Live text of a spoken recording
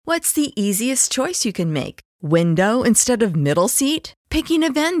What's the easiest choice you can make? Window instead of middle seat? Picking a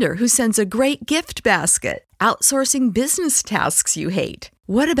vendor who sends a great gift basket? Outsourcing business tasks you hate?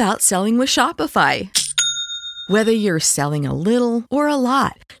 What about selling with Shopify? Whether you're selling a little or a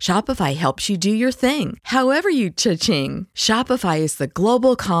lot, Shopify helps you do your thing, however you cha-ching. Shopify is the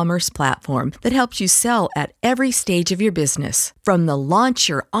global commerce platform that helps you sell at every stage of your business. From the launch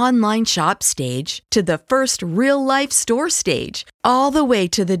your online shop stage to the first real-life store stage, all the way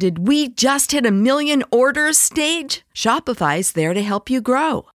to the did we just hit a million orders stage. Shopify's there to help you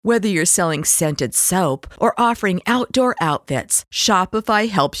grow. Whether you're selling scented soap or offering outdoor outfits, Shopify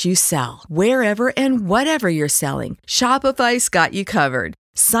helps you sell. Wherever and whatever you're selling, Shopify's got you covered.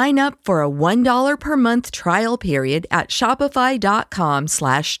 Sign up for a $1 per month trial period at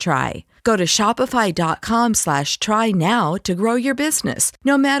shopify.com/try. Go to shopify.com/try now to grow your business,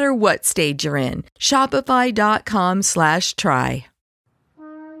 no matter what stage you're in. Shopify.com/try.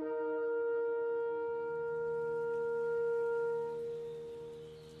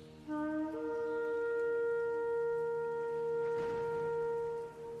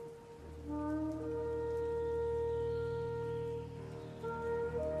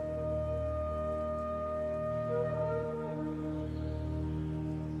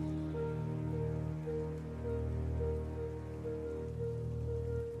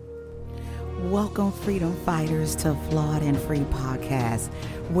 Welcome, freedom fighters, to Flawed and Free Podcast,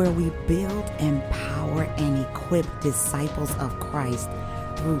 where we build, empower, and equip disciples of Christ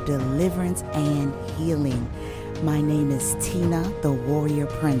through deliverance and healing. My name is Tina, the Warrior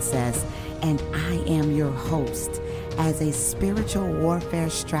Princess, and I am your host. As a spiritual warfare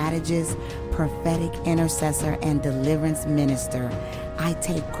strategist, prophetic intercessor, and deliverance minister, I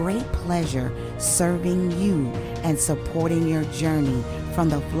take great pleasure serving you and supporting your journey from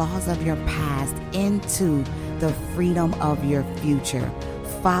the flaws of your past into the freedom of your future.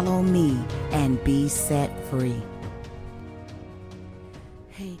 Follow me and be set free.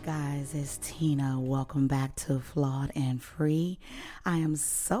 Hey guys, it's Tina. Welcome back to Flawed and Free. I am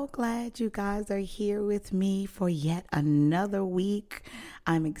so glad you guys are here with me for yet another week.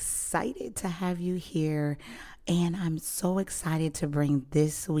 I'm excited to have you here, and I'm so excited to bring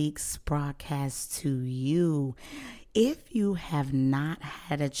this week's broadcast to you. If you have not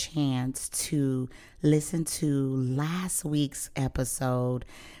had a chance to listen to last week's episode,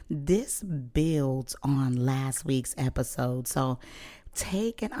 this builds on last week's episode. So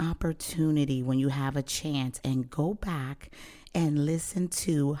take an opportunity when you have a chance and go back and listen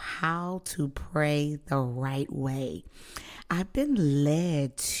to how to pray the right way. I've been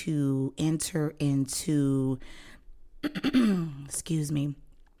led to enter into,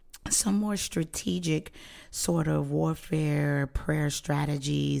 some more strategic sort of warfare, prayer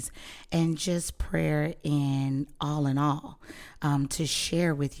strategies, and just prayer in all, to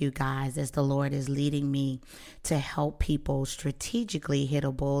share with you guys as the Lord is leading me to help people strategically hit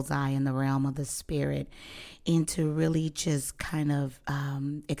a bullseye in the realm of the Spirit, and to really just kind of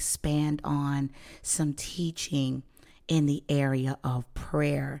expand on some teaching in the area of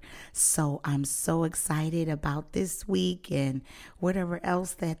prayer. So I'm so excited about this week and whatever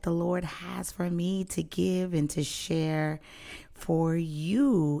else that the Lord has for me to give and to share for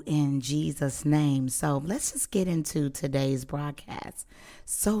you in Jesus' name. So let's just get into today's broadcast.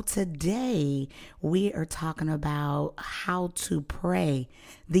 So today we are talking about how to pray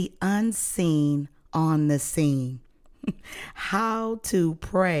the unseen on the scene. How to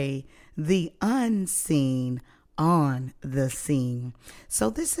pray the unseen on the scene. So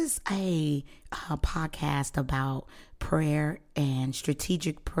this is a podcast about prayer and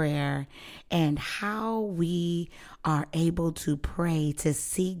strategic prayer and how we are able to pray to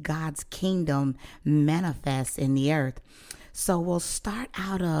see God's kingdom manifest in the earth. So we'll start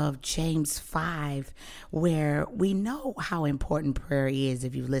out of James 5, where we know how important prayer is.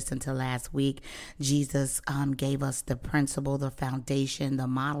 If you listened to last week, Jesus gave us the principle, the foundation, the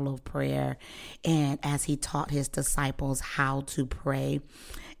model of prayer, and as he taught his disciples how to pray.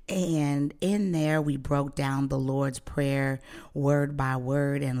 And in there, we broke down the Lord's Prayer word by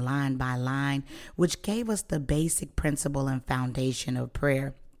word and line by line, which gave us the basic principle and foundation of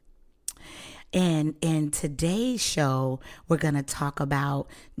prayer. And in today's show, we're going to talk about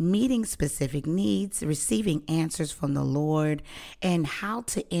meeting specific needs, receiving answers from the Lord, and how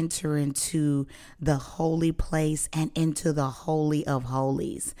to enter into the holy place and into the Holy of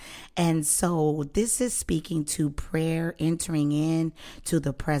Holies. And so this is speaking to prayer, entering in to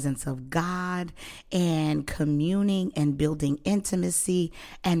the presence of God and communing and building intimacy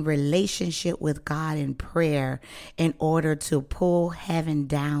and relationship with God in prayer in order to pull heaven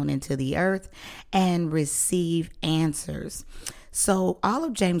down into the earth and receive answers. So all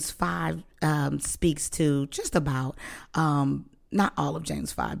of James 5 speaks to just about, not all of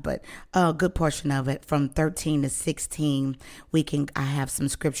James 5, but a good portion of it from 13 to 16. I have some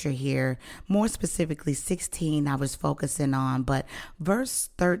scripture here, more specifically 16 I was focusing on, but verse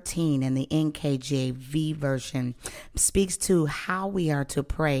 13 in the NKJV version speaks to how we are to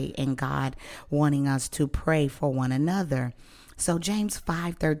pray and God wanting us to pray for one another. So James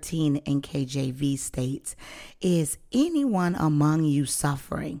 5:13 NKJV states, "Is anyone among you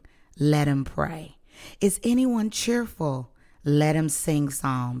suffering? Let him pray. Is anyone cheerful? Let him sing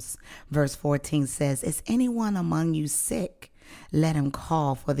psalms." Verse 14 says, "Is anyone among you sick? Let him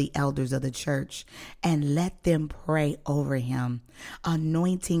call for the elders of the church and let them pray over him,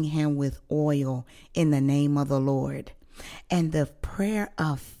 anointing him with oil in the name of the Lord. And the prayer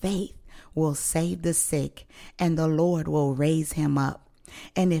of faith will save the sick, and the Lord will raise him up.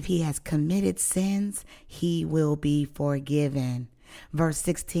 And if he has committed sins, he will be forgiven." Verse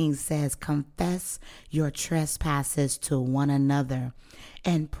 16 says, "Confess your trespasses to one another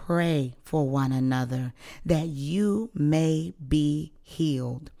and pray for one another that you may be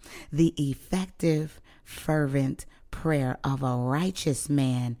healed. The effective, fervent prayer of a righteous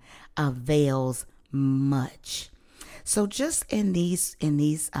man avails much." So just in these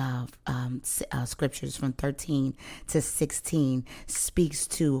scriptures from 13 to 16 speaks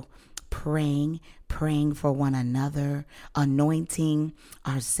to praying for one another, anointing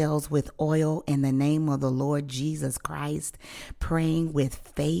ourselves with oil in the name of the Lord Jesus Christ, praying with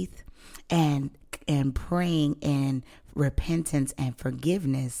faith, and praying in repentance and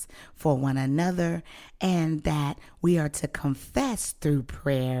forgiveness for one another, and that we are to confess through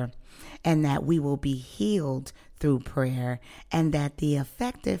prayer, and that we will be healed through prayer, and that the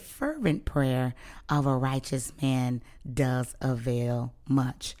effective, fervent prayer of a righteous man does availeth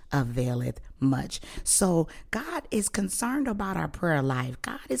much. So God is concerned about our prayer life.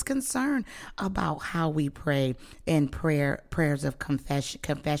 God is concerned about how we pray in prayers of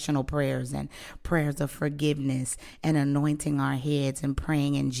confessional prayers, and prayers of forgiveness, and anointing our heads and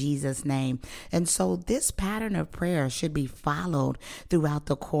praying in Jesus' name. And so this pattern of prayer should be followed throughout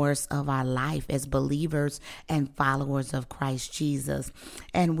the course of our life as believers and followers of Christ Jesus.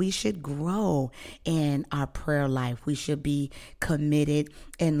 And we should grow in our prayer life. We should be committed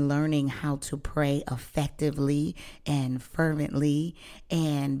in learning how to pray effectively and fervently,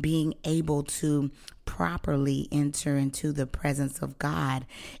 and being able to properly enter into the presence of God,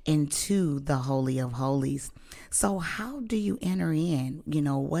 into the Holy of Holies. So how do you enter in?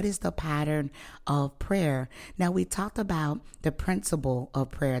 What is the pattern of prayer? Now, we talked about the principle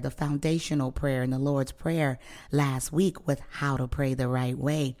of prayer, the foundational prayer in the Lord's Prayer last week, with how to pray the right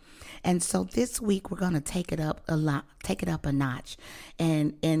way. And so this week we're going to take it up a notch,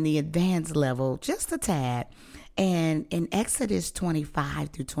 and in the advanced level, just a tad. And in Exodus 25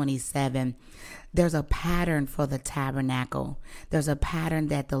 through 27, there's a pattern for the tabernacle. There's a pattern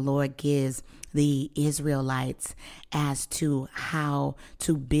that the Lord gives the Israelites as to how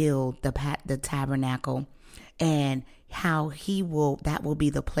to build the tabernacle, and how that will be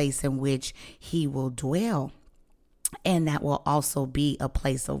the place in which he will dwell. And that will also be a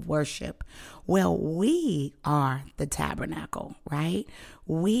place of worship. Well, we are the tabernacle, right?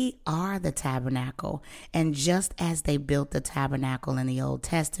 We are the tabernacle. And just as they built the tabernacle in the Old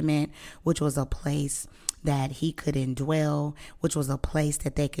Testament, which was a place that he could indwell, which was a place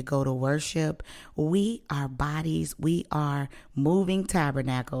that they could go to worship, we are bodies, we are moving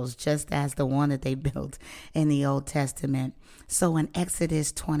tabernacles, just as the one that they built in the Old Testament. So in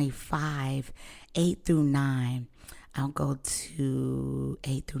Exodus 25, 8 through 9, I'll go to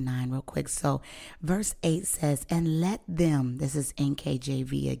 8 through 9 real quick. So verse 8 says, "And let them," this is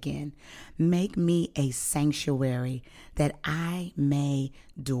NKJV again, "make me a sanctuary that I may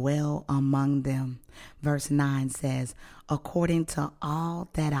dwell among them." Verse 9 says, "According to all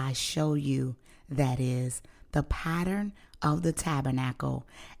that I show you, that is, the pattern of the tabernacle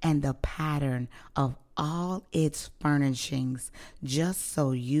and the pattern of all its furnishings, just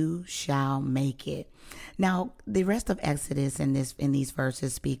so you shall make it." Now, the rest of Exodus in these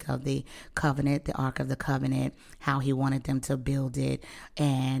verses speak of the covenant, the Ark of the Covenant, how he wanted them to build it,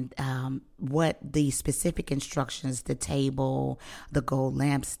 and what the specific instructions, the table, the gold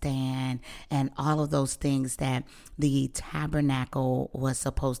lampstand, and all of those things that the tabernacle was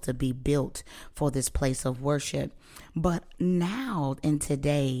supposed to be built for this place of worship. But now,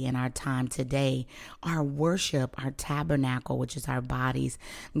 in our time today, our worship, our tabernacle, which is our bodies,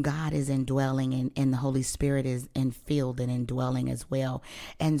 God is indwelling, and the Holy Spirit is infilled and indwelling as well.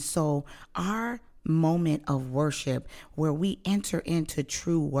 And so our moment of worship, where we enter into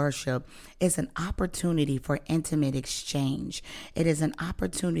true worship, is an opportunity for intimate exchange. It is an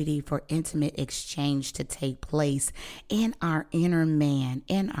opportunity for intimate exchange to take place in our inner man,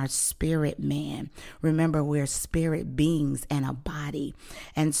 in our spirit man. Remember, we're spirit beings and a body.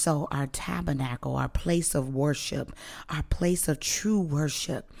 And so our tabernacle, our place of worship, our place of true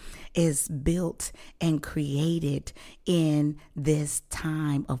worship is built and created in this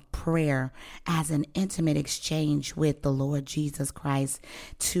time of prayer as an intimate exchange with the Lord Jesus Christ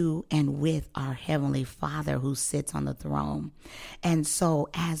to and with our Heavenly Father who sits on the throne. And so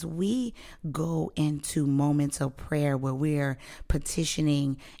as we go into moments of prayer where we're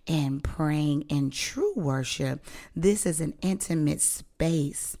petitioning and praying in true worship, this is an intimate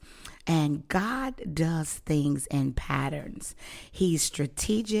space. And God does things in patterns. He's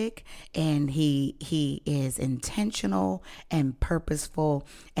strategic and he is intentional and purposeful.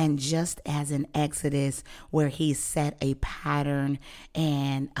 And just as in Exodus, where he set a pattern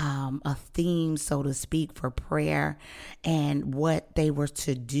and a theme, so to speak, for prayer and what they were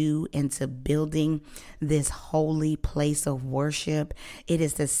to do into building this holy place of worship, it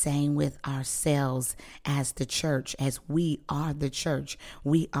is the same with ourselves as the church, as we are the church.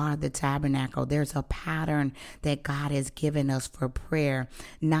 We are the tabernacle. There's a pattern that God has given us for prayer,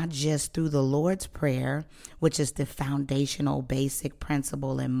 not just through the Lord's Prayer, which is the foundational basic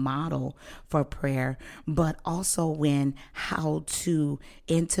principle and model for prayer, but also when how to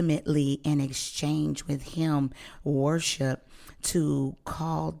intimately in exchange with him worship to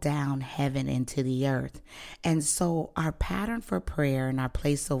call down heaven into the earth. And so our pattern for prayer and our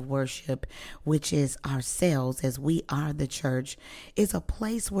place of worship, which is ourselves as we are the church, is a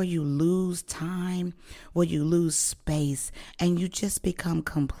place where you lose time, where you lose space, and you just become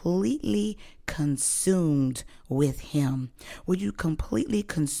completely consumed with him, where you completely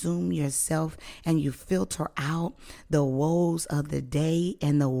consume yourself and you filter out the woes of the day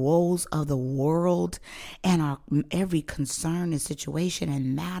and the woes of the world and every concern and situation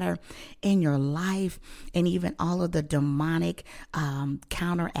and matter in your life, and even all of the demonic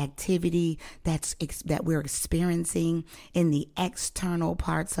counter activity that we're experiencing in the external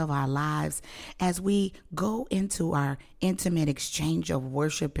parts of our lives. As we go into our intimate exchange of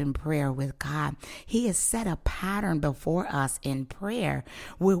worship and prayer with God, he has set a pattern before us in prayer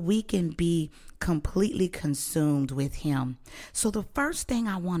where we can be completely consumed with him. So the first thing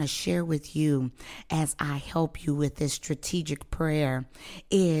I want to share with you as I help you with this strategic prayer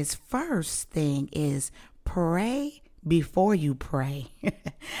is, first thing is pray before you pray.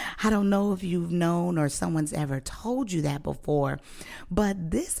 I don't know if you've known or someone's ever told you that before,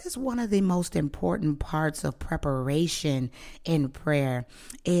 but this is one of the most important parts of preparation in prayer,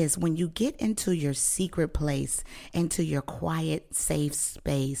 is when you get into your secret place, into your quiet, safe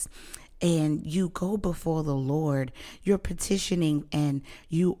space, and you go before the Lord, you're petitioning and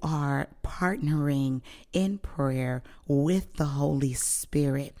you are partnering in prayer with the Holy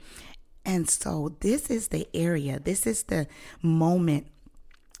Spirit. And so this is the area, this is the moment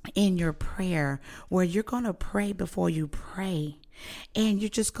in your prayer where you're going to pray before you pray. And you're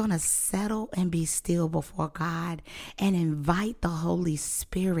just going to settle and be still before God and invite the Holy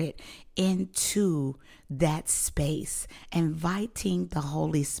Spirit into that space, inviting the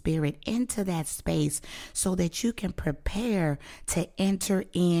Holy Spirit into that space so that you can prepare to enter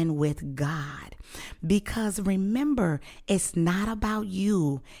in with God. Because remember, it's not about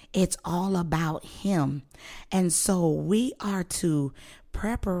you, it's all about him. And so we are to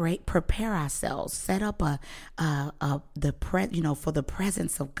prepare ourselves, set up for the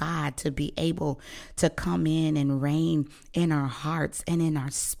presence of God to be able to come in and reign in our hearts and in our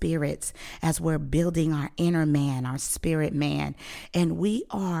spirits as we're building our inner man, our spirit man. And we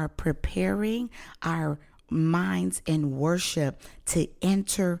are preparing our minds in worship to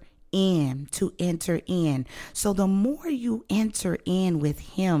enter in. So the more you enter in with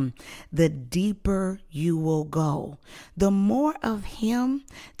him, the deeper you will go. The more of him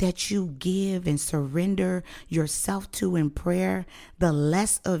that you give and surrender yourself to in prayer, the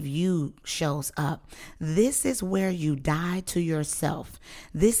less of you shows up. This is where you die to yourself.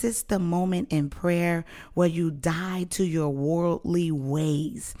 This is the moment in prayer where you die to your worldly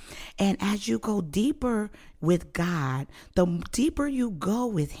ways. And as you go deeper with God, the deeper you go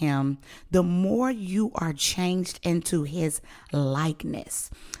with him, the more you are changed into his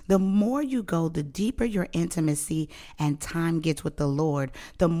likeness. The more you go, the deeper your intimacy and time gets with the Lord,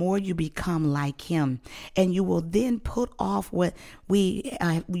 the more you become like him. And you will then put off what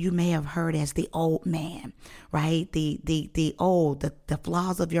you may have heard as the old man, right? The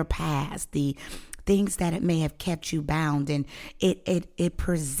flaws of your past, the things that it may have kept you bound, and it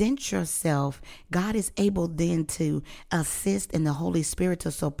presents yourself. God is able then to assist in the Holy Spirit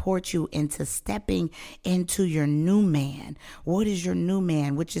to support you into stepping into your new man. What is your new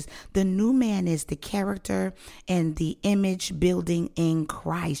man? Which is the new man is the character and the image building in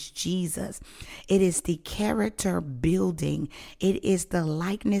Christ Jesus. It is the character building. It is the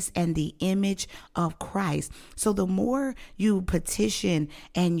likeness and the image of Christ. So the more you petition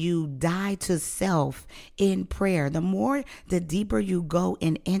and you die to self in prayer, the deeper you go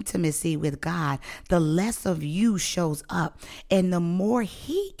in intimacy with God, the less of you shows up and the more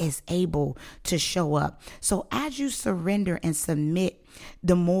he is able to show up. So as you surrender and submit,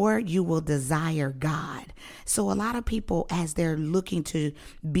 the more you will desire God. So a lot of people, as they're looking to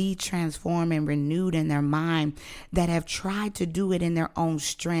be transformed and renewed in their mind, that have tried to do it in their own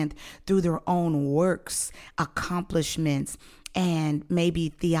strength through their own works, accomplishments, and maybe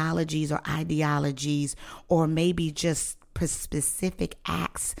theologies or ideologies, or maybe just specific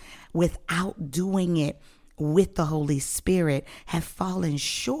acts without doing it with the Holy Spirit, have fallen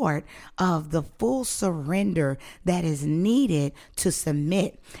short of the full surrender that is needed to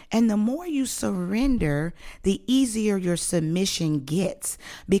submit. And the more you surrender, the easier your submission gets,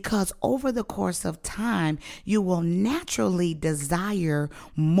 because over the course of time, you will naturally desire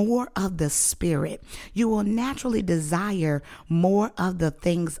more of the Spirit. You will naturally desire more of the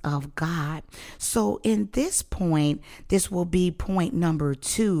things of God. So in this point, this will be point number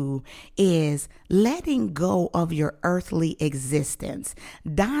 2, is letting go of your earthly existence,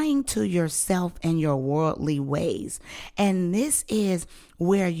 dying to yourself and your worldly ways. And this is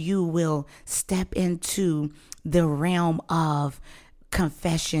where you will step into the realm of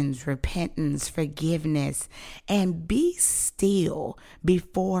confessions, repentance, forgiveness, and be still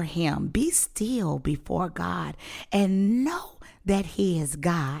before him. Be still before God and know that he is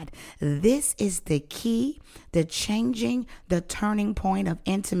God. This is the key, the changing, the turning point of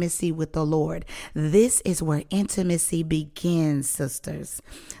intimacy with the Lord. This is where intimacy begins, sisters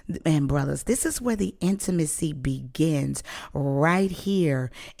and brothers. This is where the intimacy begins, right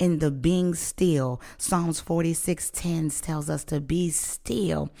here in the being still. Psalms 46:10 tells us to be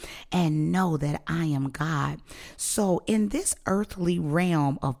still and know that I am God. So in this earthly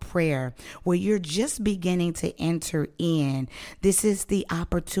realm of prayer, where you're just beginning to enter in, this is the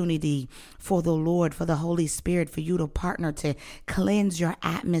opportunity for the Lord, for the Holy Spirit, for you to partner to cleanse your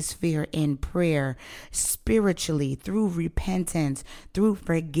atmosphere in prayer spiritually through repentance, through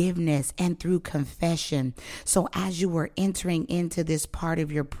forgiveness, and through confession. So as you are entering into this part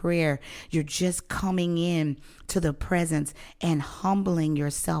of your prayer, you're just coming in to the presence and humbling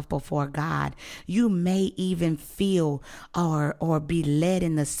yourself before God. You may even feel or be led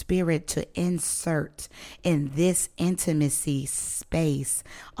in the Spirit to insert in this intimacy space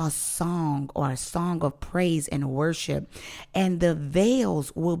a song or a song of praise and worship, and the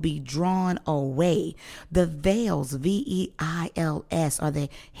veils will be drawn away. The veils, veils, are the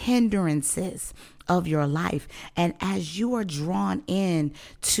hindrances of your life. And as you are drawn in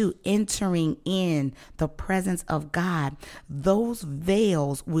to entering in the presence of God, those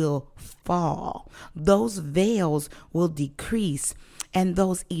veils will fall. Those veils will decrease. And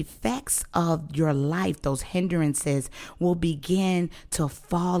those effects of your life, those hindrances, will begin to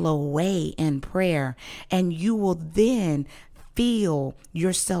fall away in prayer. And you will then feel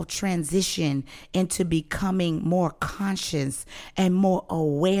yourself transition into becoming more conscious and more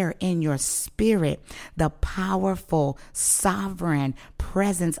aware in your spirit, the powerful, sovereign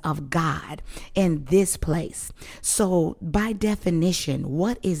presence of God in this place. So by definition,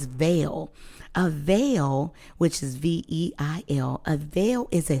 what is veil? A veil, which is veil, a veil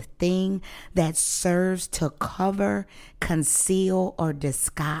is a thing that serves to cover, conceal, or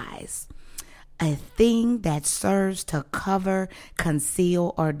disguise. A thing that serves to cover,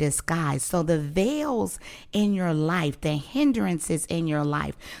 conceal, or disguise. So the veils in your life, the hindrances in your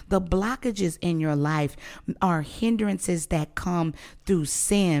life, the blockages in your life are hindrances that come through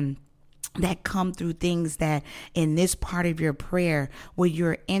sin, that come through things that in this part of your prayer where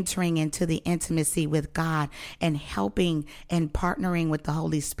you're entering into the intimacy with God and helping and partnering with the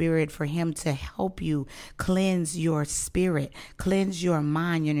Holy Spirit for him to help you cleanse your spirit, cleanse your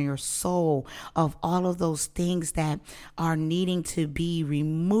mind and your soul of all of those things that are needing to be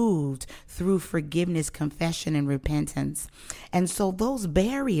removed through forgiveness, confession, and repentance. And so those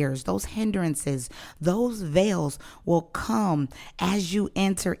barriers, those hindrances, those veils will come as you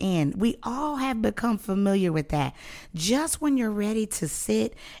enter in. We all have become familiar with that. Just when you're ready to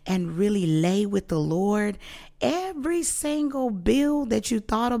sit and really lay with the Lord every single bill that you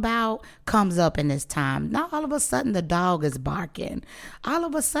thought about comes up in this time. Now all of a sudden the dog is barking. All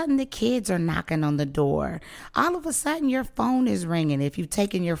of a sudden the kids are knocking on the door. All of a sudden your phone is ringing if you've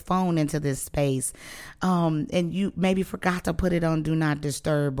taken your phone into this space. And you maybe forgot to put it on Do Not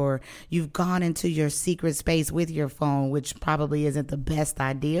Disturb, or you've gone into your secret space with your phone, which probably isn't the best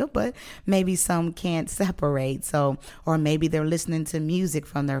idea, but maybe some can't separate. So, or maybe they're listening to music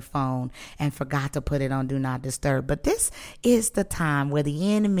from their phone and forgot to put it on Do Not Disturb. But this is the time where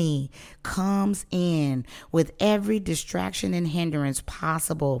the enemy comes in with every distraction and hindrance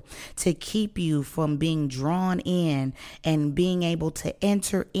possible to keep you from being drawn in and being able to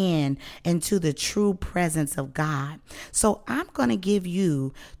enter in into the true presence of God. So I'm going to give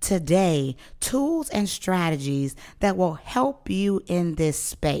you today tools and strategies that will help you in this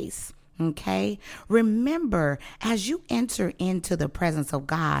space. Okay. Remember, as you enter into the presence of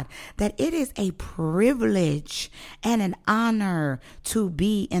God, that it is a privilege and an honor to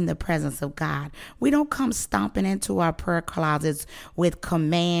be in the presence of God. We don't come stomping into our prayer closets with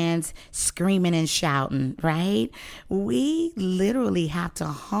commands, screaming and shouting, right? We literally have to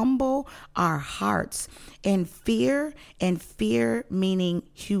humble our hearts in fear, and fear meaning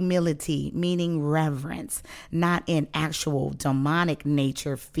humility, meaning reverence, not in actual demonic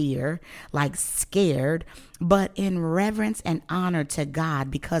nature fear, like scared, but in reverence and honor to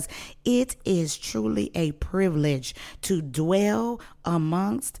God, because it is truly a privilege to dwell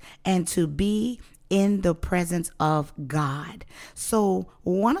amongst and to be in the presence of God. So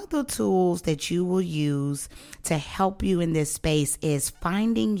one of the tools that you will use to help you in this space is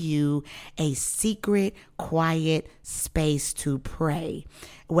finding you a secret, quiet space to pray.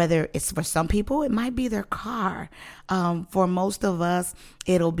 Whether it's for some people, it might be their car. For most of us,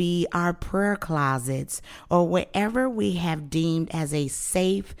 it'll be our prayer closets or wherever we have deemed as a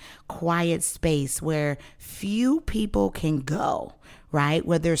safe, quiet space where few people can go. Right?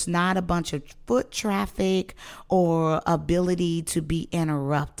 Where there's not a bunch of foot traffic or ability to be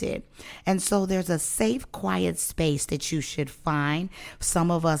interrupted. And so there's a safe, quiet space that you should find.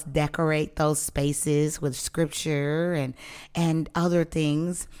 Some of us decorate those spaces with scripture and other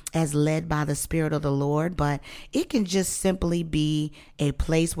things as led by the Spirit of the Lord. But it can just simply be a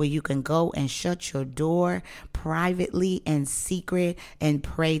place where you can go and shut your door privately and secret and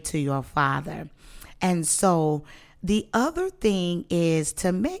pray to your Father. And so the other thing is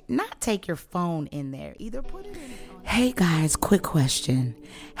to not take your phone in there. Either put it in. Hey guys, quick question.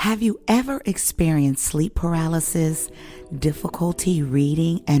 Have you ever experienced sleep paralysis, difficulty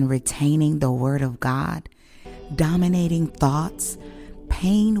reading and retaining the Word of God, dominating thoughts,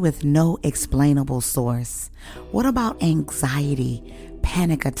 pain with no explainable source? What about anxiety,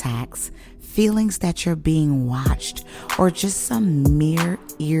 panic attacks, feelings that you're being watched, or just some mere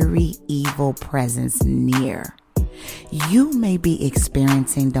eerie evil presence near? You may be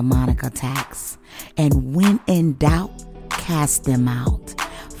experiencing demonic attacks, and when in doubt, cast them out.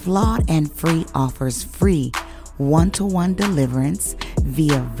 Flawed and Free offers free one-to-one deliverance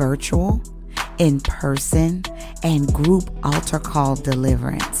via virtual, in-person, and group altar call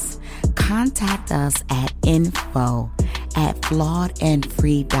deliverance. Contact us at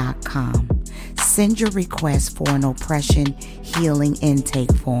info@flawedandfree.com. Send your request for an oppression healing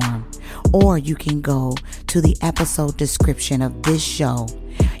intake form, or you can go to the episode description of this show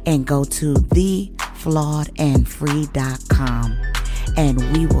and go to theflawedandfree.com,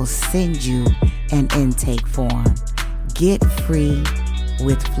 and we will send you an intake form. Get free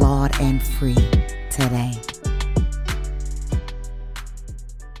with Flawed and Free today.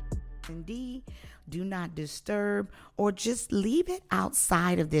 Indeed, do not disturb, or just leave it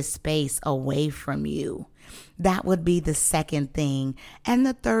outside of this space away from you. That would be the second thing. And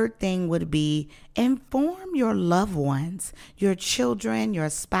the third thing would be inform your loved ones, your children, your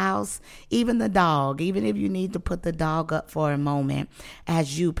spouse, even the dog, even if you need to put the dog up for a moment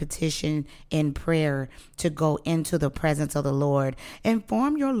as you petition in prayer to go into the presence of the Lord.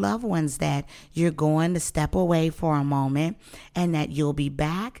 Inform your loved ones that you're going to step away for a moment and that you'll be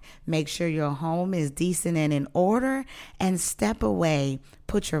back. Make sure your home is decent and in order, and step away.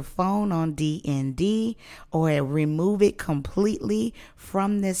 Put your phone on DND or remove it completely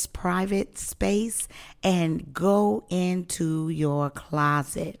from this private space and go into your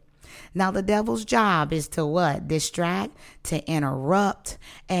closet. Now, the devil's job is to what? Distract, to interrupt,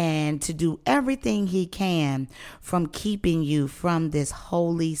 and to do everything he can from keeping you from this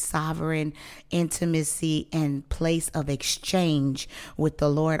holy, sovereign intimacy and place of exchange with the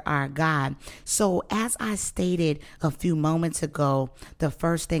Lord our God. So as I stated a few moments ago, the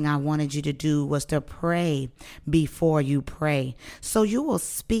first thing I wanted you to do was to pray before you pray. So you will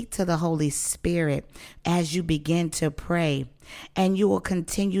speak to the Holy Spirit as you begin to pray, and you will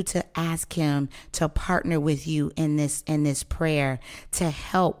continue to ask him to partner with you in this prayer, to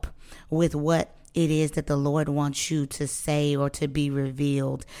help with what it is that the Lord wants you to say or to be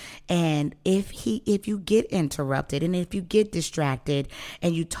revealed. And if you get interrupted and if you get distracted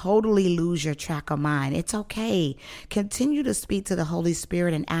and you totally lose your track of mind, it's okay. Continue to speak to the Holy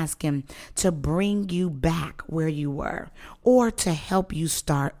Spirit and ask him to bring you back where you were or to help you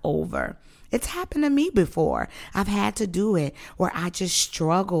start over. It's happened to me before. I've had to do it where I just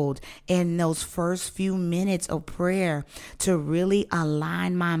struggled in those first few minutes of prayer to really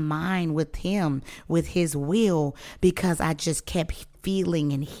align my mind with him, with his will, because I just kept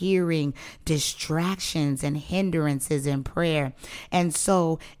feeling and hearing distractions and hindrances in prayer. And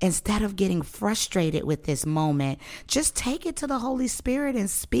so instead of getting frustrated with this moment, just take it to the Holy Spirit and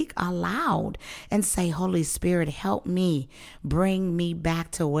speak aloud and say, Holy Spirit, help me, bring me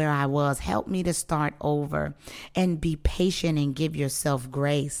back to where I was. Help me to start over, and be patient and give yourself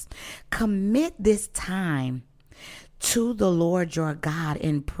grace. Commit this time to the Lord your God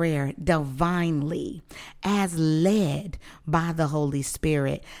in prayer divinely, as led by the Holy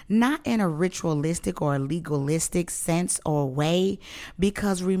Spirit, not in a ritualistic or legalistic sense or way,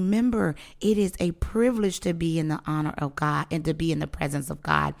 because remember, it is a privilege to be in the honor of God and to be in the presence of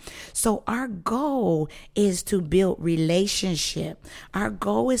God. So our goal is to build relationship. Our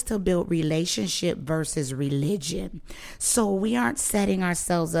goal is to build relationship versus religion. So we aren't setting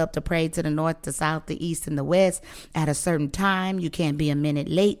ourselves up to pray to the north, the south, the east, and the west at a certain time. You can't be a minute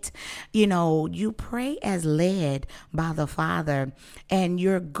late. You pray as led by the Father, and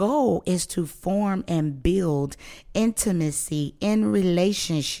your goal is to form and build intimacy in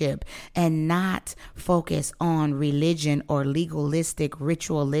relationship and not focus on religion or legalistic,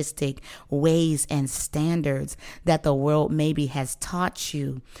 ritualistic ways and standards that the world maybe has taught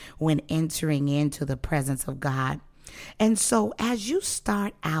you when entering into the presence of God. And so as you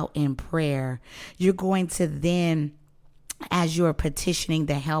start out in prayer, you're going to then, as you're petitioning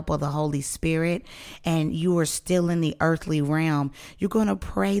the help of the Holy Spirit and you are still in the earthly realm, you're going to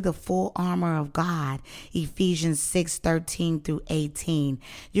pray the full armor of God, Ephesians 6:13-18.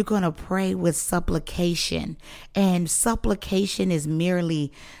 You're going to pray with supplication, and supplication is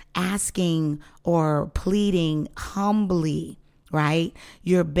merely asking or pleading humbly. Right?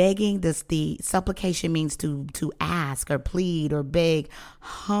 You're begging this. The supplication means to ask or plead or beg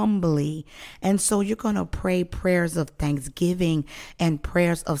humbly. And so you're going to pray prayers of thanksgiving and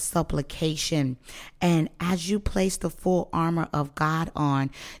prayers of supplication. And as you place the full armor of God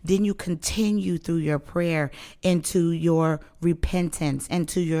on, then you continue through your prayer into your repentance,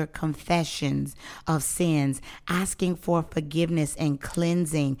 into your confessions of sins, asking for forgiveness and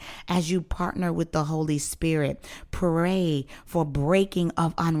cleansing as you partner with the Holy Spirit. Pray for breaking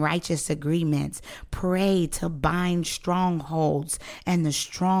of unrighteous agreements. Pray to bind strongholds and the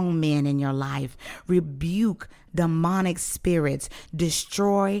strong men in your life. Rebuke demonic spirits.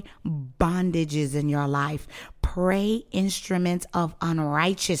 Destroy bondages in your life. Pray instruments of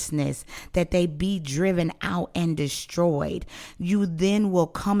unrighteousness that they be driven out and destroyed. You then will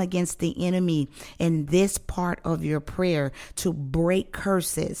come against the enemy in this part of your prayer to break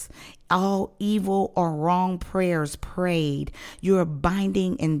curses. All evil or wrong prayers prayed, you're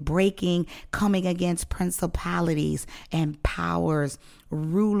binding and breaking, coming against principalities and powers,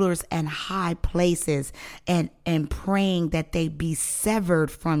 rulers and high places, and praying that they be severed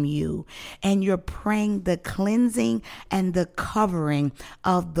from you. And you're praying the cleansing and the covering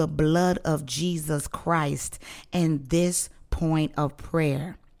of the blood of Jesus Christ in this point of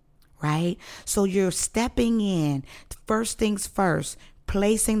prayer, right? So you're stepping in, first things first,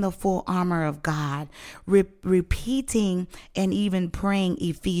 placing the full armor of God, repeating and even praying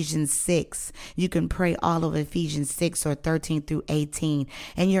Ephesians 6. You can pray all of Ephesians 6 or 13-18.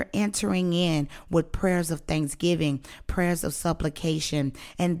 And you're entering in with prayers of thanksgiving, prayers of supplication.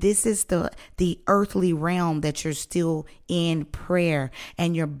 And this is the earthly realm that you're still in prayer.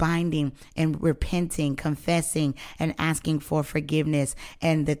 And you're binding and repenting, confessing and asking for forgiveness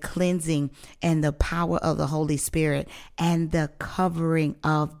and the cleansing and the power of the Holy Spirit and the covering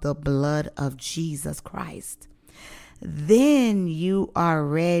of the blood of Jesus Christ. Then you are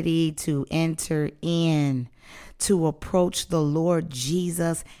ready to enter in, to approach the Lord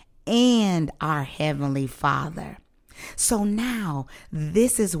Jesus and our Heavenly Father. So now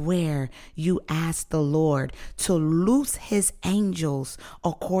this is where you ask the Lord to loose his angels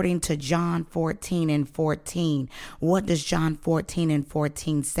according to John 14:14. What does John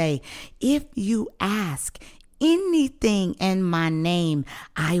 14:14 say? If you ask anything in my name,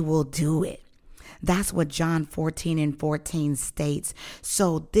 I will do it. That's what John 14:14 states.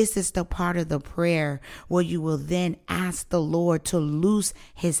 So this is the part of the prayer where you will then ask the Lord to loose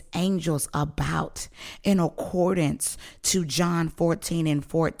his angels about in accordance to John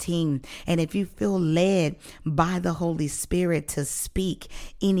 14:14. And if you feel led by the Holy Spirit to speak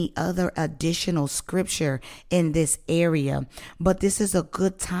any other additional scripture in this area, but this is a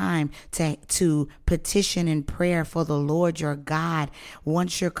good time to petition in prayer for the Lord your God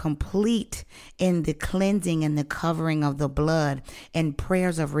once you're complete in the cleansing and the covering of the blood and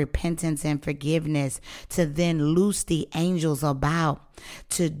prayers of repentance and forgiveness, to then loose the angels about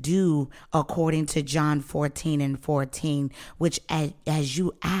to do according to John 14:14, which as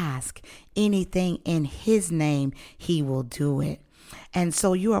you ask anything in his name, he will do it. And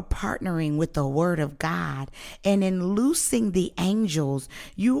so you are partnering with the word of God. And in loosing the angels,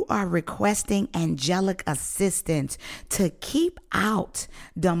 you are requesting angelic assistance to keep out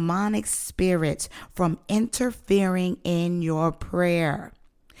demonic spirits from interfering in your prayer.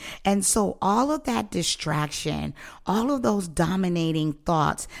 And so all of that distraction, all of those dominating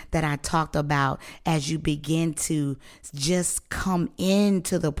thoughts that I talked about as you begin to just come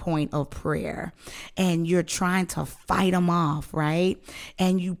into the point of prayer and you're trying to fight them off, right?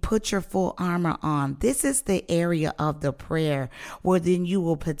 And you put your full armor on. This is the area of the prayer where then you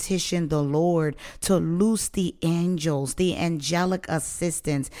will petition the Lord to loose the angels, the angelic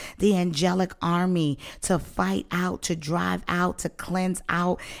assistance, the angelic army to fight out, to drive out, to cleanse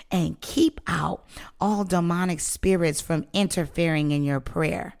out, and keep out all demonic spirits from interfering in your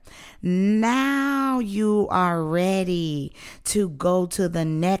prayer. Now you are ready to go to the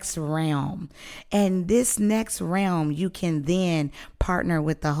next realm. And this next realm, you can then partner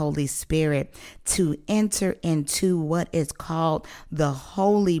with the Holy Spirit to enter into what is called the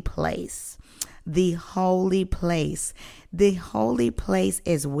holy place. The holy place. The holy place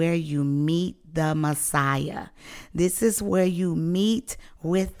is where you meet the Messiah. This is where you meet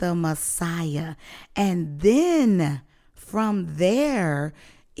with the Messiah. And then from there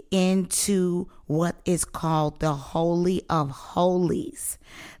into what is called the Holy of Holies.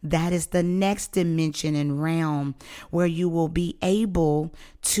 That is the next dimension and realm where you will be able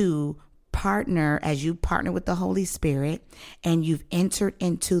to partner as you partner with the Holy Spirit and you've entered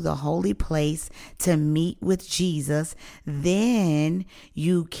into the holy place to meet with Jesus. Then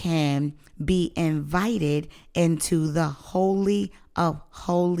you can be invited into the Holy of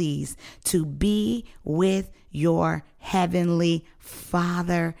Holies to be with your heavenly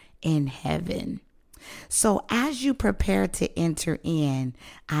Father in heaven. So as you prepare to enter in,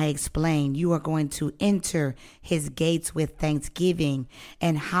 I explained you are going to enter his gates with thanksgiving.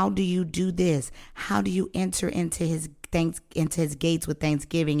 And how do you do this? How do you enter into his gates with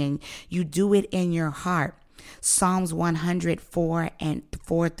thanksgiving? And you do it in your heart. Psalms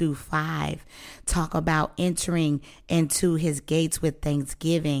 104:4-5 talk about entering into his gates with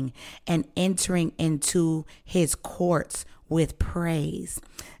thanksgiving and entering into his courts with praise.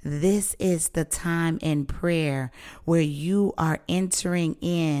 This is the time in prayer where you are entering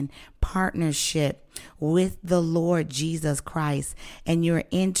in partnership with the Lord Jesus Christ, and you're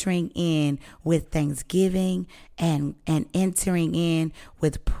entering in with thanksgiving and entering in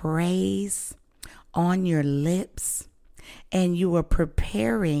with praise on your lips, and you are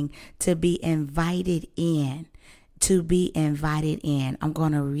preparing to be invited in. I'm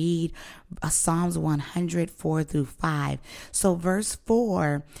going to read Psalms 104:5. So verse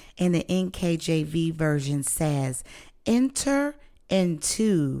 4 in the NKJV version says, enter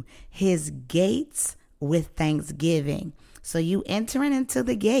into his gates with thanksgiving. So you entering into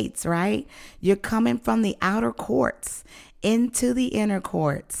the gates, right? You're coming from the outer courts into the inner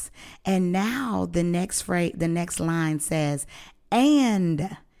courts. And now the next line says,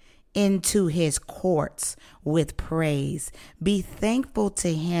 and into his courts with praise. Be thankful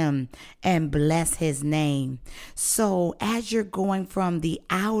to him and bless his name. So as you're going from the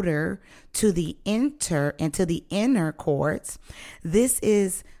outer to the inner courts, this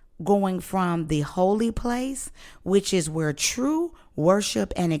is going from the holy place, which is where true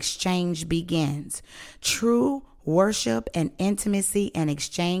worship and exchange begins. True worship and intimacy and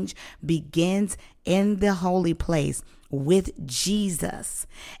exchange begins in the holy place with Jesus.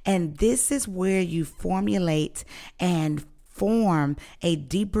 And this is where you formulate and form a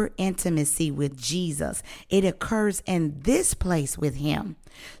deeper intimacy with Jesus. It occurs in this place with him.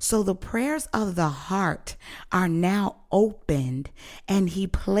 So the prayers of the heart are now opened, and he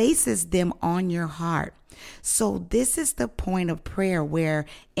places them on your heart. So this is the point of prayer where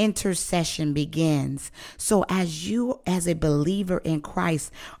intercession begins. So as you, as a believer in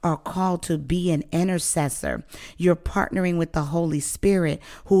Christ, are called to be an intercessor, you're partnering with the Holy Spirit,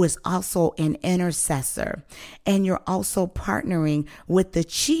 who is also an intercessor. And you're also partnering with the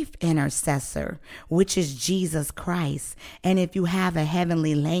chief intercessor, which is Jesus Christ. And if you have a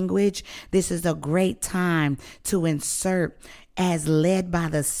heavenly language, this is a great time to insert, as led by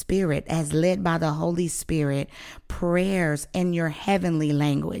the Spirit, as led by the Holy Spirit, prayers in your heavenly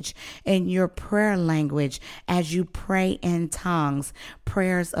language, in your prayer language, as you pray in tongues,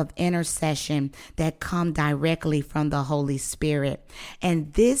 prayers of intercession that come directly from the Holy Spirit.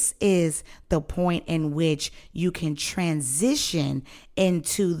 And this is the point in which you can transition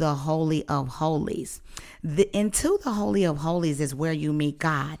into the Holy of Holies. Into the Holy of Holies is where you meet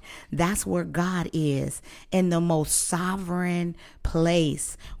God. That's where God is, in the most sovereign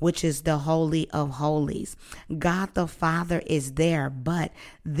place, which is the Holy of Holies. God the Father is there, but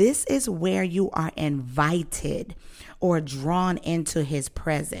this is where you are invited or drawn into his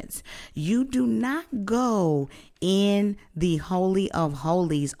presence. You do not go in the Holy of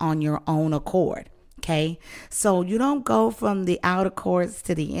Holies on your own accord. Okay, so you don't go from the outer courts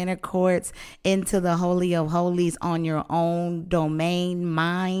to the inner courts into the Holy of Holies on your own domain,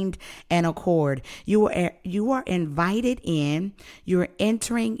 mind, and accord. You are invited in, you're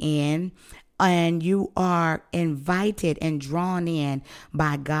entering in, and you are invited and drawn in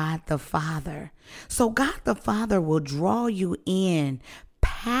by God the Father. So God the Father will draw you in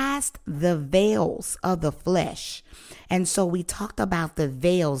past the veils of the flesh. And so we talked about the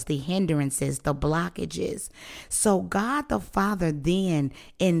veils, the hindrances, the blockages. So God the Father then,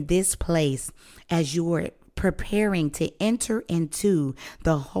 in this place, as you were preparing to enter into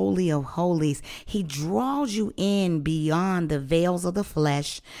the Holy of Holies, he draws you in beyond the veils of the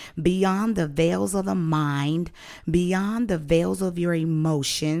flesh, beyond the veils of the mind, beyond the veils of your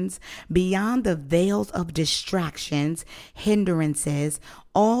emotions, beyond the veils of distractions, hindrances,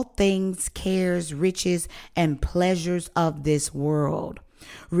 all things, cares, riches, and pleasures of this world.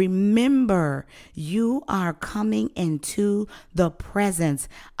 Remember, you are coming into the presence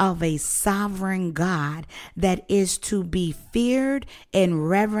of a sovereign God that is to be feared in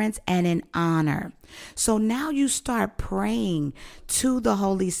reverence and in honor. So now you start praying to the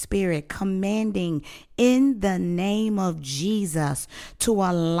Holy Spirit, commanding in the name of Jesus to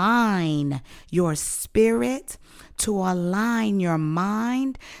align your spirit, to align your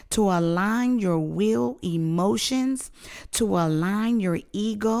mind, to align your will, emotions, to align your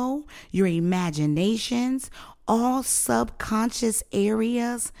ego, your imaginations, all subconscious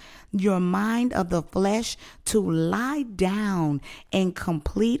areas, your mind of the flesh, to lie down in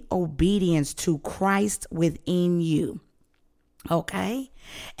complete obedience to Christ within you. Okay?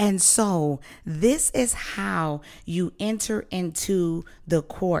 And so this is how you enter into the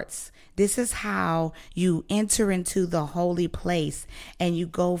courts. This is how you enter into the holy place, and you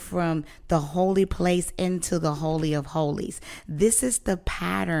go from the holy place into the Holy of Holies. This is the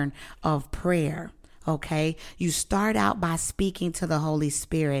pattern of prayer. Okay, you start out by speaking to the Holy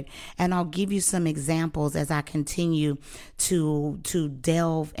Spirit, and I'll give you some examples as I continue to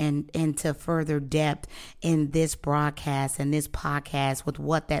delve into further depth in this broadcast and this podcast with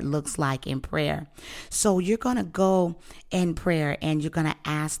what that looks like in prayer. So you're going to go in prayer and you're going to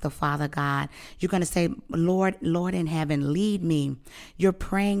ask the Father God. You're going to say, Lord in heaven, lead me. You're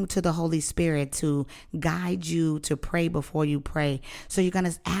praying to the Holy Spirit to guide you to pray before you pray. So you're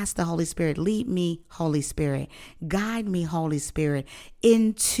going to ask the Holy Spirit, lead me, Holy Spirit. Guide me, Holy Spirit,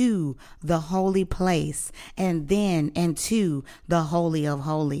 into the holy place and then into the Holy of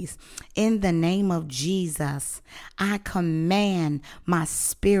Holies. In the name of Jesus, I command my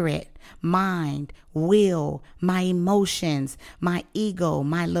spirit, mind, will, my emotions, my ego,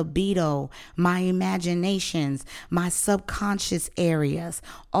 my libido, my imaginations, my subconscious areas,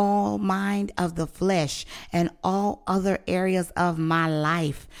 all mind of the flesh, and all other areas of my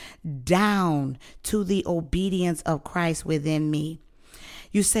life down to the obedience of Christ within me.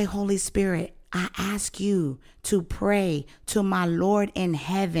 You say, Holy Spirit, I ask you to pray to my Lord in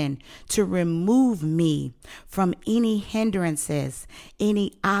heaven to remove me from any hindrances,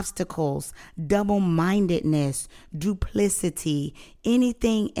 any obstacles, double-mindedness, duplicity,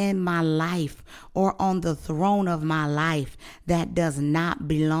 anything in my life or on the throne of my life that does not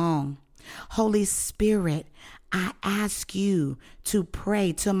belong. Holy Spirit, I ask you to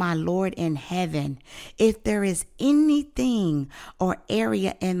pray to my Lord in heaven. If there is anything or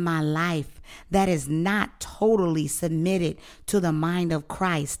area in my life that is not totally submitted to the mind of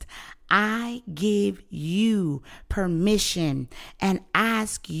Christ, I give you permission and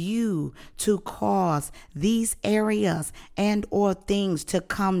ask you to cause these areas and or things to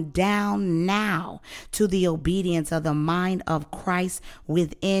come down now to the obedience of the mind of Christ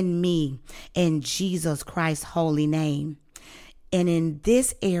within me, in Jesus Christ's holy name. And in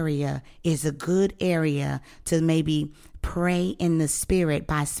this area is a good area to maybe pray in the spirit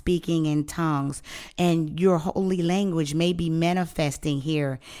by speaking in tongues, and your holy language may be manifesting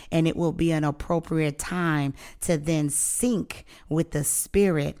here, and it will be an appropriate time to then sync with the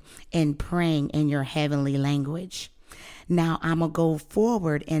spirit and praying in your heavenly language. Now I'm going to go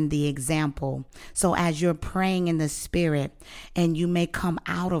forward in the example. So as you're praying in the spirit, and you may come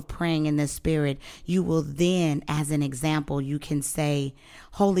out of praying in the spirit, you will then, as an example, you can say,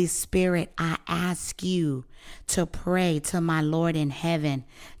 Holy Spirit, I ask you to pray to my Lord in heaven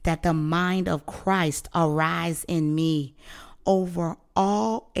that the mind of Christ arise in me over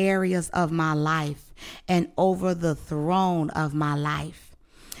all areas of my life and over the throne of my life.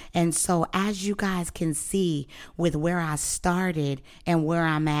 And so as you guys can see with where I started and where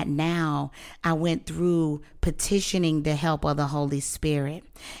I'm at now, I went through petitioning the help of the Holy Spirit.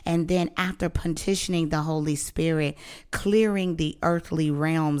 And then after petitioning the Holy Spirit, clearing the earthly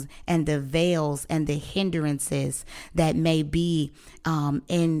realms and the veils and the hindrances that may be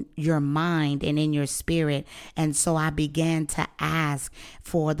in your mind and in your spirit. And so I began to ask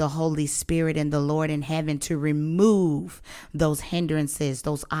for the Holy Spirit and the Lord in heaven to remove those hindrances,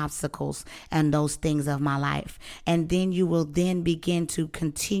 those obstacles, and those things of my life. And then you will then begin to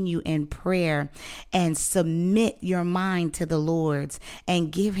continue in prayer and submit your mind to the Lord's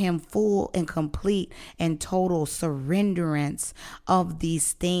and give him full and complete and total surrenderance of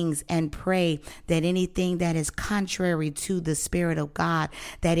these things, and pray that anything that is contrary to the Spirit of God,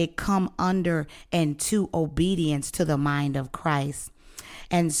 that it come under and to obedience to the mind of Christ.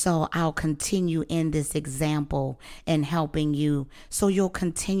 And so I'll continue in this example and helping you. So you'll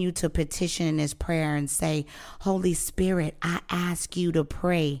continue to petition in this prayer and say, Holy Spirit, I ask you to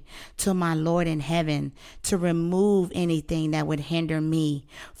pray to my Lord in heaven to remove anything that would hinder me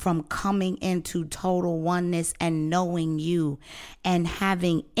from coming into total oneness and knowing you and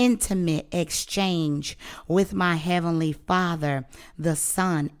having intimate exchange with my Heavenly Father, the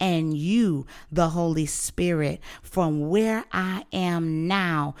Son, and you, the Holy Spirit, from where I am now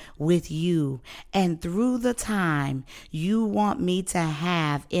with you and through the time you want me to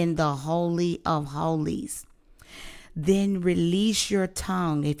have in the Holy of Holies. Then release your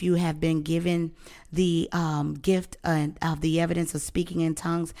tongue. If you have been given the gift of the evidence of speaking in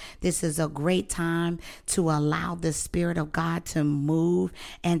tongues, this is a great time to allow the Spirit of God to move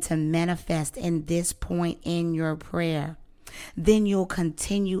and to manifest in this point in your prayer. Then you'll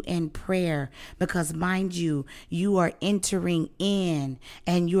continue in prayer because, mind you, you are entering in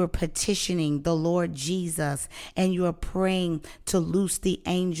and you're petitioning the Lord Jesus and you're praying to loose the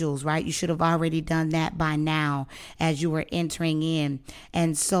angels, right? You should have already done that by now as you were entering in.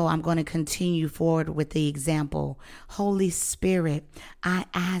 And so I'm going to continue forward with the example. Holy Spirit, I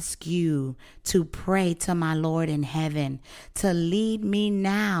ask you to pray to my Lord in heaven to lead me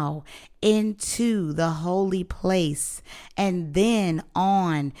now into the holy place and then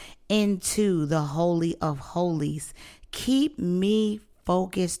on into the Holy of Holies. Keep me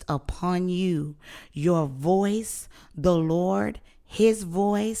focused upon you, your voice, the Lord, his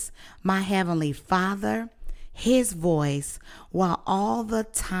voice, my Heavenly Father, his voice, while all the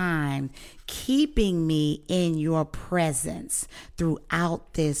time keeping me in your presence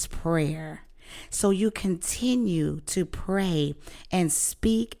throughout this prayer. So you continue to pray and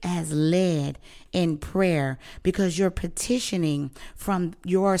speak as led in prayer because you're petitioning from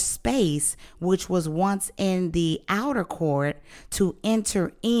your space, which was once in the outer court, to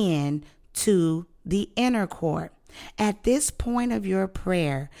enter in to the inner court. At this point of your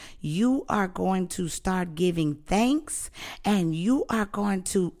prayer, you are going to start giving thanks and you are going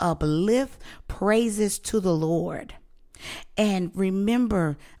to uplift praises to the Lord. And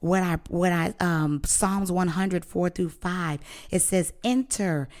remember what I Psalms 104-5, it says,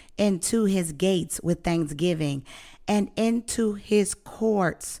 enter into his gates with thanksgiving and into his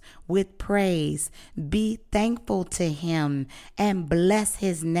courts with praise. Be thankful to him and bless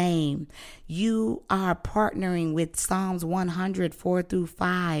his name. You are partnering with Psalms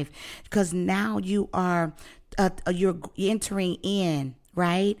 104-5 because now you are you're entering in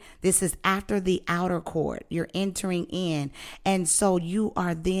right? This is after the outer court. You're entering in. And so you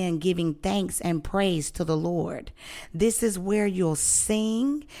are then giving thanks and praise to the Lord. This is where you'll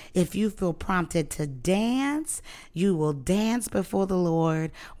sing. If you feel prompted to dance, you will dance before the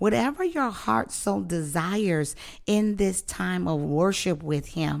Lord. Whatever your heart so desires in this time of worship with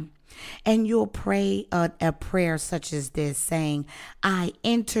Him. And you'll pray a prayer such as this, saying, I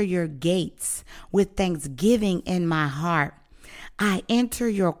enter your gates with thanksgiving in my heart. I enter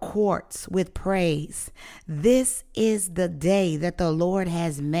your courts with praise. This is the day that the Lord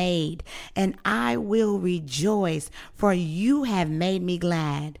has made, and I will rejoice, for you have made me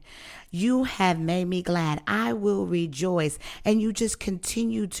glad. You have made me glad. I will rejoice. And you just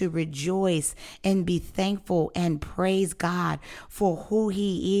continue to rejoice and be thankful and praise God for who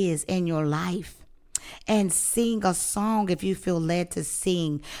He is in your life. And sing a song if you feel led to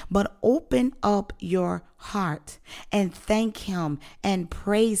sing, but open up your heart and thank Him and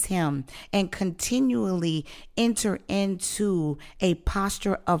praise Him and continually enter into a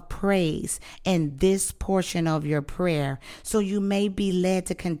posture of praise in this portion of your prayer. So you may be led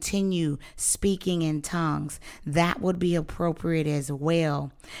to continue speaking in tongues. That would be appropriate as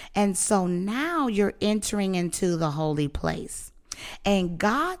well. And so now you're entering into the holy place. And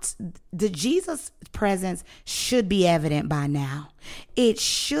the Jesus presence should be evident by now. It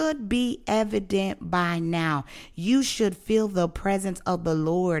should be evident by now. You should feel the presence of the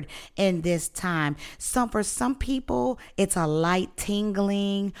Lord in this time. For some people, it's a light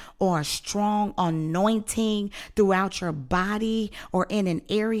tingling or a strong anointing throughout your body or in an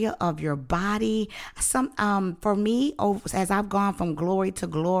area of your body. For me, as I've gone from glory to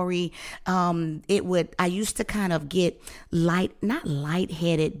glory, I used to kind of get not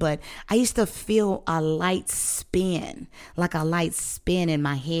lightheaded, but I used to feel a light spin, like a light spin in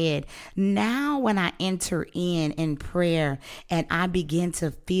my head. Now when I enter in prayer and I begin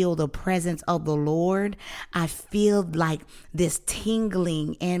to feel the presence of the Lord, I feel like this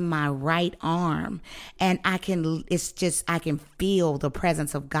tingling in my right arm, and I can feel the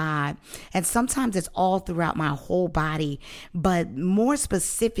presence of God. And sometimes it's all throughout my whole body, but more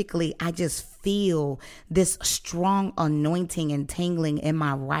specifically, I just feel this strong anointing and tingling in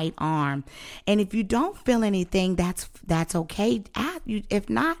my right arm. And if you don't feel anything, that's okay. If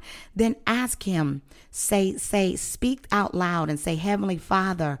not, then ask Him. Speak out loud and say, Heavenly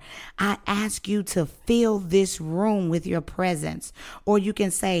Father, I ask you to fill this room with your presence. Or you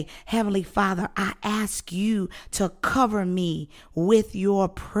can say, Heavenly Father, I ask you to cover me with your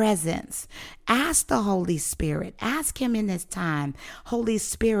presence. Ask the Holy Spirit. Ask Him in this time. Holy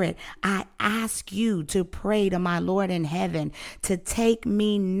Spirit, I ask you to pray to my Lord in heaven to take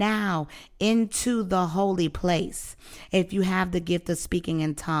me now into the holy place. If you have the gift of speaking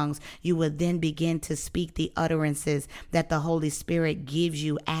in tongues, you will then begin to speak the utterances that the Holy Spirit gives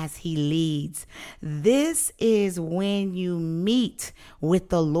you as He leads. This is when you meet with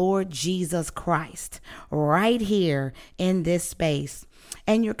the Lord Jesus Christ right here in this space.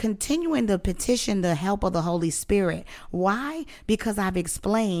 And you're continuing to petition the help of the Holy Spirit. Why? Because I've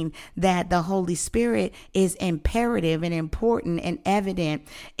explained that the Holy Spirit is imperative and important and evident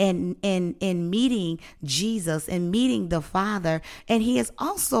in meeting Jesus and meeting the Father. And He is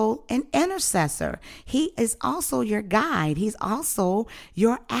also an intercessor. He is also your guide. He's also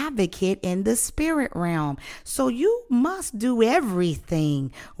your advocate in the spirit realm. So you must do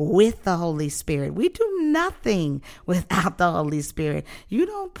everything with the Holy Spirit. We do nothing without the Holy Spirit. You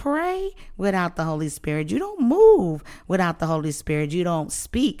don't pray without the Holy Spirit. You don't move without the Holy Spirit. You don't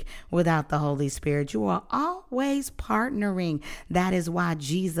speak without the Holy Spirit. You are always partnering. That is why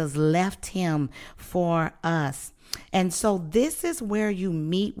Jesus left Him for us. And so this is where you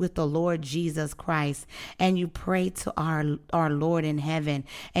meet with the Lord Jesus Christ and you pray to our Lord in heaven,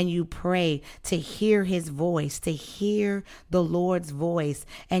 and you pray to hear His voice, to hear the Lord's voice,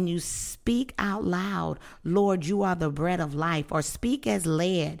 and you speak out loud, Lord, you are the bread of life, or speak as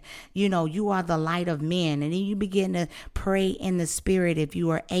led, you are the light of men. And then you begin to pray in the Spirit if you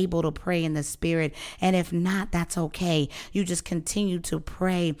are able to pray in the Spirit. And if not, that's okay. You just continue to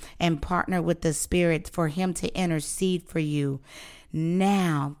pray and partner with the Spirit for Him to intercede for you.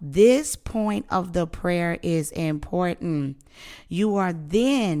 Now, this point of the prayer is important. You are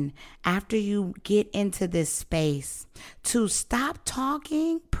then, after you get into this space, to stop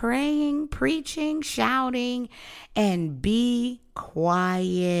talking, praying, preaching, shouting, and be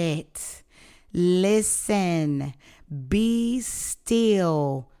quiet. Listen, be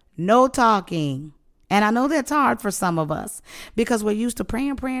still, no talking. And I know that's hard for some of us because we're used to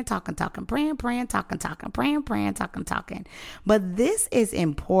praying, talking, praying, talking. But this is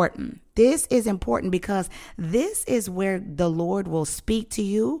important. This is important because this is where the Lord will speak to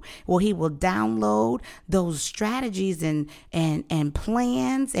you, where he will download those strategies and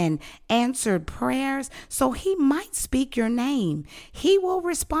plans and answered prayers. So he might speak your name. He will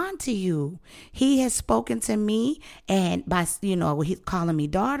respond to you. He has spoken to me, and by, he's calling me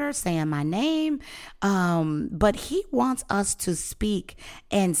daughter, saying my name. But he wants us to speak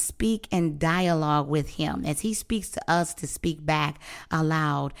and dialogue with him as he speaks to us, to speak back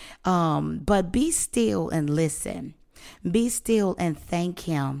aloud. But be still and listen. Be still and thank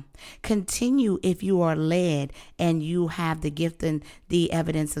him. Continue, if you are led and you have the gift and the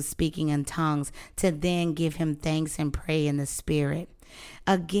evidence of speaking in tongues, to then give him thanks and pray in the Spirit.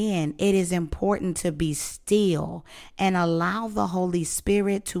 Again, it is important to be still and allow the Holy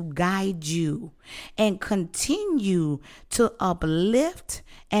Spirit to guide you, and continue to uplift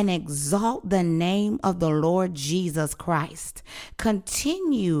and exalt the name of the Lord Jesus Christ.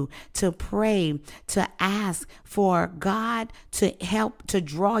 Continue to pray, to ask for God to help to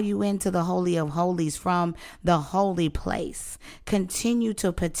draw you into the Holy of Holies from the holy place. Continue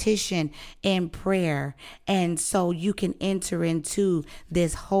to petition in prayer, and so you can enter into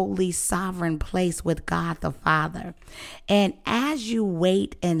this holy sovereign place with God the Father. And as you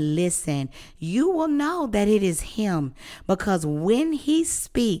wait and listen, you will know that it is him, because when he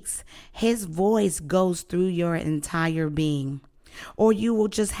speaks, his voice goes through your entire being. Or you will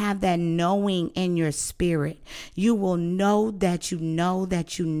just have that knowing in your spirit. You will know that you know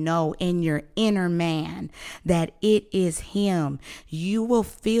that you know in your inner man that it is him. You will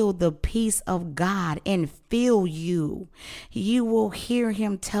feel the peace of God and feel you. You will hear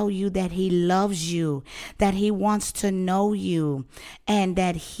him tell you that he loves you, that he wants to know you, and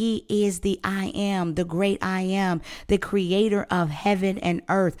that he is the I am, the great I am, the creator of heaven and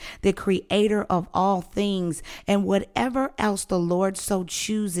earth, the creator of all things, and whatever else the Lord so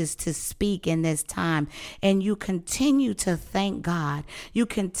chooses to speak in this time. And you continue to thank God. You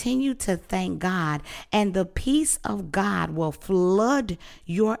continue to thank God, and the peace of God will flood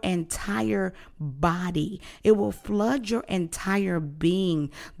your entire body. It will flood your entire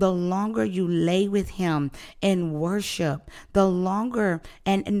being. The longer you lay with him in worship, the longer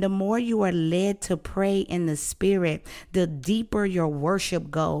and the more you are led to pray in the Spirit, the deeper your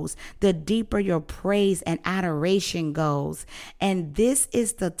worship goes, the deeper your praise and adoration goes. And this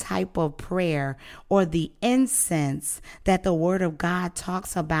is the type of prayer, or the incense, that the Word of God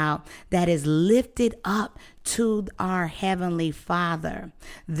talks about, that is lifted up to our Heavenly Father,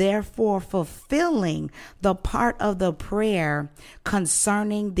 therefore fulfilling the part of the prayer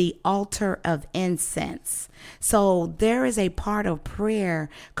concerning the altar of incense. So there is a part of prayer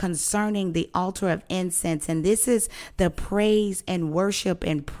concerning the altar of incense, and this is the praise and worship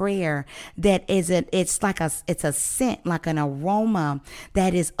and prayer that it's a scent, like an aroma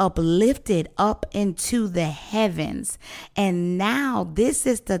that is uplifted up into the heavens. And now this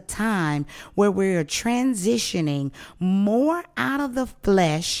is the time where we're transitioning more out of the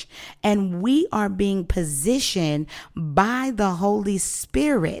flesh, and we are being positioned by the Holy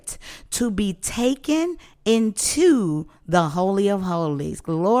Spirit to be taken into the Holy of Holies.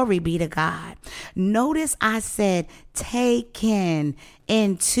 Glory be to God. Notice I said taken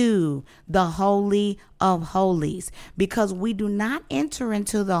into the Holy of Holies, because we do not enter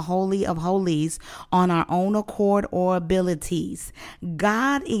into the Holy of Holies on our own accord or abilities.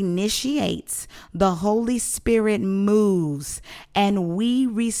 God initiates, the Holy Spirit moves, and we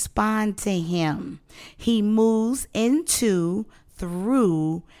respond to him. He moves into,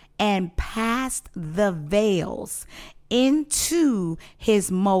 through, and past the veils into his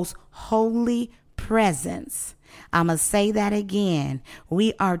most holy presence. I'm going to say that again.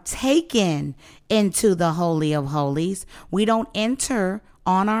 We are taken into the Holy of Holies. We don't enter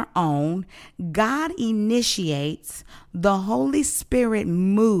on our own. God initiates, the Holy Spirit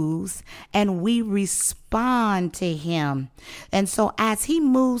moves, and we respond to him. And so as he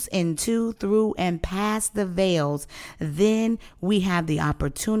moves into, through, and past the veils, then we have the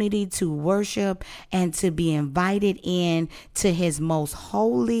opportunity to worship and to be invited in to his most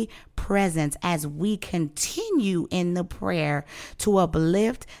holy presence as we continue in the prayer to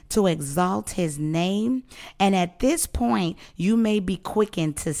uplift, to exalt his name. And at this point, you may be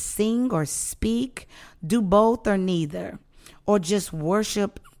quickened to sing or speak, do both or neither, or just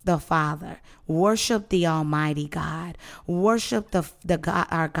worship the Father, worship the Almighty God, worship the God,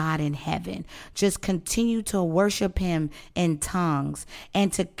 our God in heaven. Just continue to worship him in tongues,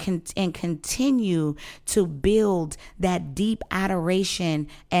 and to continue to build that deep adoration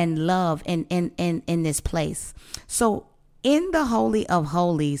and love in this place. So In the Holy of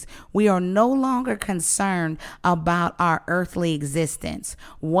Holies, we are no longer concerned about our earthly existence,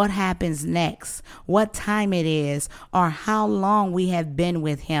 what happens next, what time it is, or how long we have been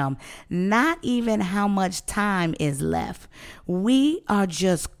with Him, not even how much time is left. We are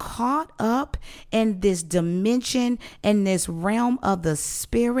just caught up in this dimension, in this realm of the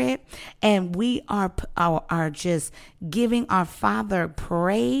Spirit, and we are just giving our Father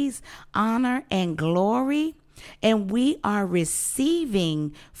praise, honor, and glory. And we are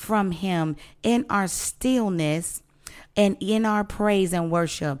receiving from Him in our stillness and in our praise and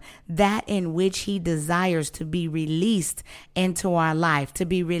worship that in which He desires to be released into our life, to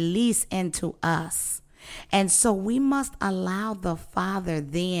be released into us. And so we must allow the Father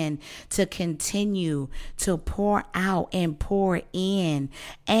then to continue to pour out and pour in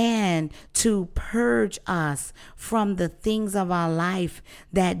and to purge us from the things of our life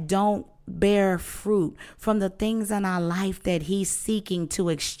that don't bear fruit, from the things in our life that He's seeking to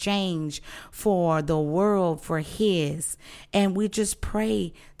exchange for the world, for His. And we just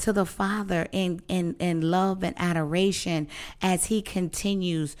pray to the Father in love and adoration as He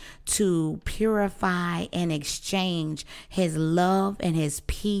continues to purify and exchange His love and His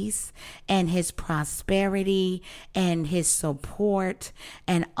peace and His prosperity and His support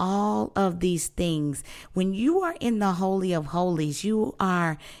and all of these things. When you are in the Holy of Holies, you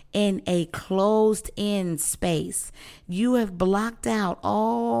are in a closed-in space. You have blocked out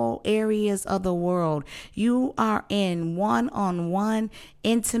all areas of the world. You are in one-on-one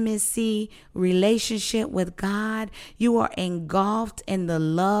intimacy, relationship with God. You are engulfed in the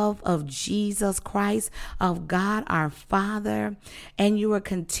love of Jesus Christ, of God our Father. And you are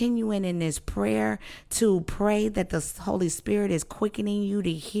continuing in this prayer to pray that the Holy Spirit is quickening you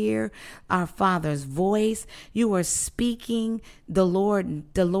to hear our Father's voice. You are speaking the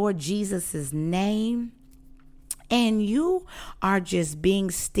Lord Jesus' name. And you are just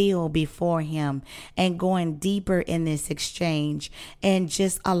being still before Him and going deeper in this exchange and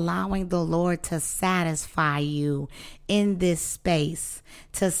just allowing the Lord to satisfy you in this space,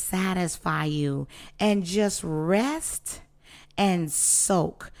 to satisfy you, and just rest and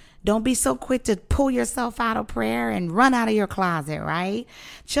soak. Don't be so quick to pull yourself out of prayer and run out of your closet, right?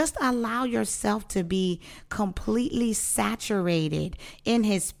 Just allow yourself to be completely saturated in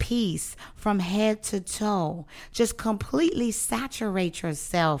His peace from head to toe. Just completely saturate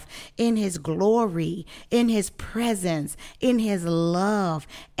yourself in His glory, in His presence, in His love,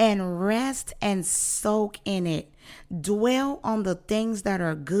 and rest and soak in it. Dwell on the things that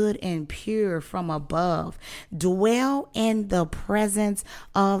are good and pure from above. Dwell in the presence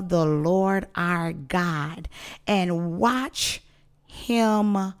of the Lord our God and watch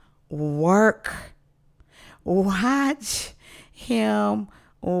Him work. Watch Him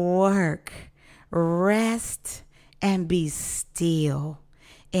work. Rest and be still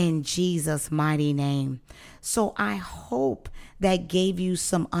in Jesus' mighty name. So I hope that gave you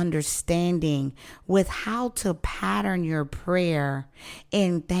some understanding with how to pattern your prayer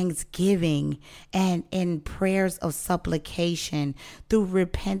in thanksgiving and in prayers of supplication through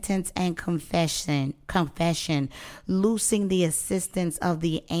repentance and confession, loosing the assistance of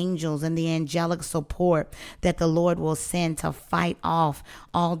the angels and the angelic support that the Lord will send to fight off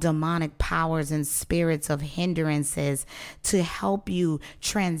all demonic powers and spirits of hindrances, to help you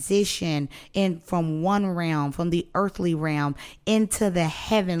transition in from one realm, from the earthly realm, into the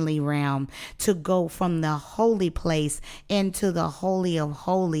heavenly realm, to go from the holy place into the Holy of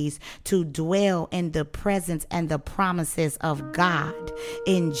Holies, to dwell in the presence and the promises of God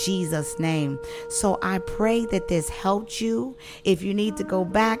in Jesus' name. So I pray that this helped you. If you need to go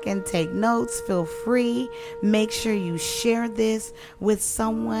back and take notes, feel free. Make sure you share this with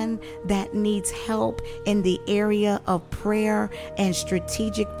someone that needs help in the area of prayer and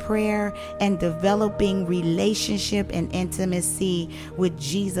strategic prayer and developing relationship and intimacy with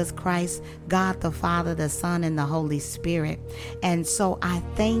Jesus Christ, God the Father, the Son, and the Holy Spirit. And so I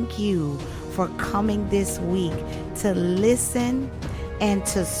thank you for coming this week to listen and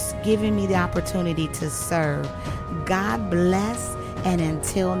to giving me the opportunity to serve. God bless, and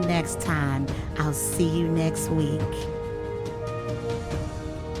until next time, I'll see you next week.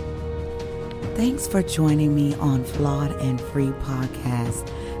 Thanks for joining me on Flawed and Free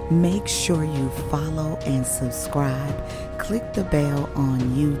Podcast. Make sure you follow and subscribe. Click the bell on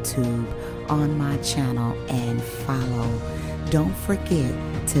YouTube on my channel and follow. Don't forget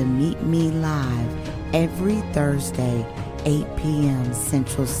to meet me live every Thursday, 8 p.m.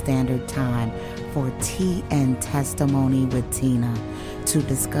 Central Standard Time for Tea and Testimony with Tina, to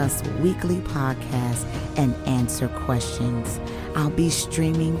discuss weekly podcasts and answer questions. I'll be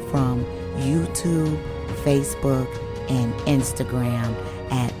streaming from YouTube, Facebook, and Instagram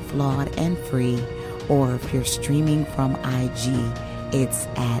at Flawed and Free, or if you're streaming from IG, it's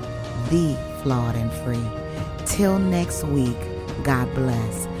at The Flawed and Free. Till next week, God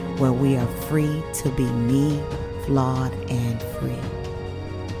bless, where we are free to be me, flawed and free.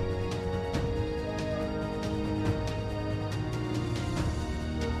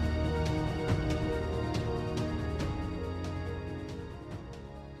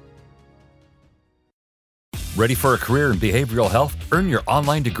 Ready for a career in behavioral health? Earn your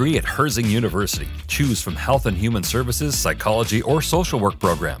online degree at Herzing University. Choose from health and human services, psychology, or social work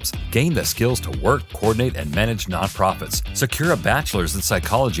programs. Gain the skills to work, coordinate, and manage nonprofits. Secure a bachelor's in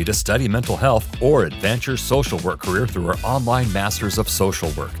psychology to study mental health, or advance your social work career through our online Masters of Social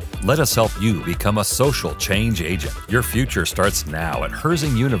Work. Let us help you become a social change agent. Your future starts now at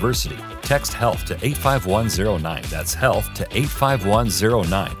Herzing University. Text HEALTH to 85109. That's HEALTH to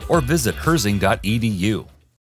 85109. Or visit herzing.edu.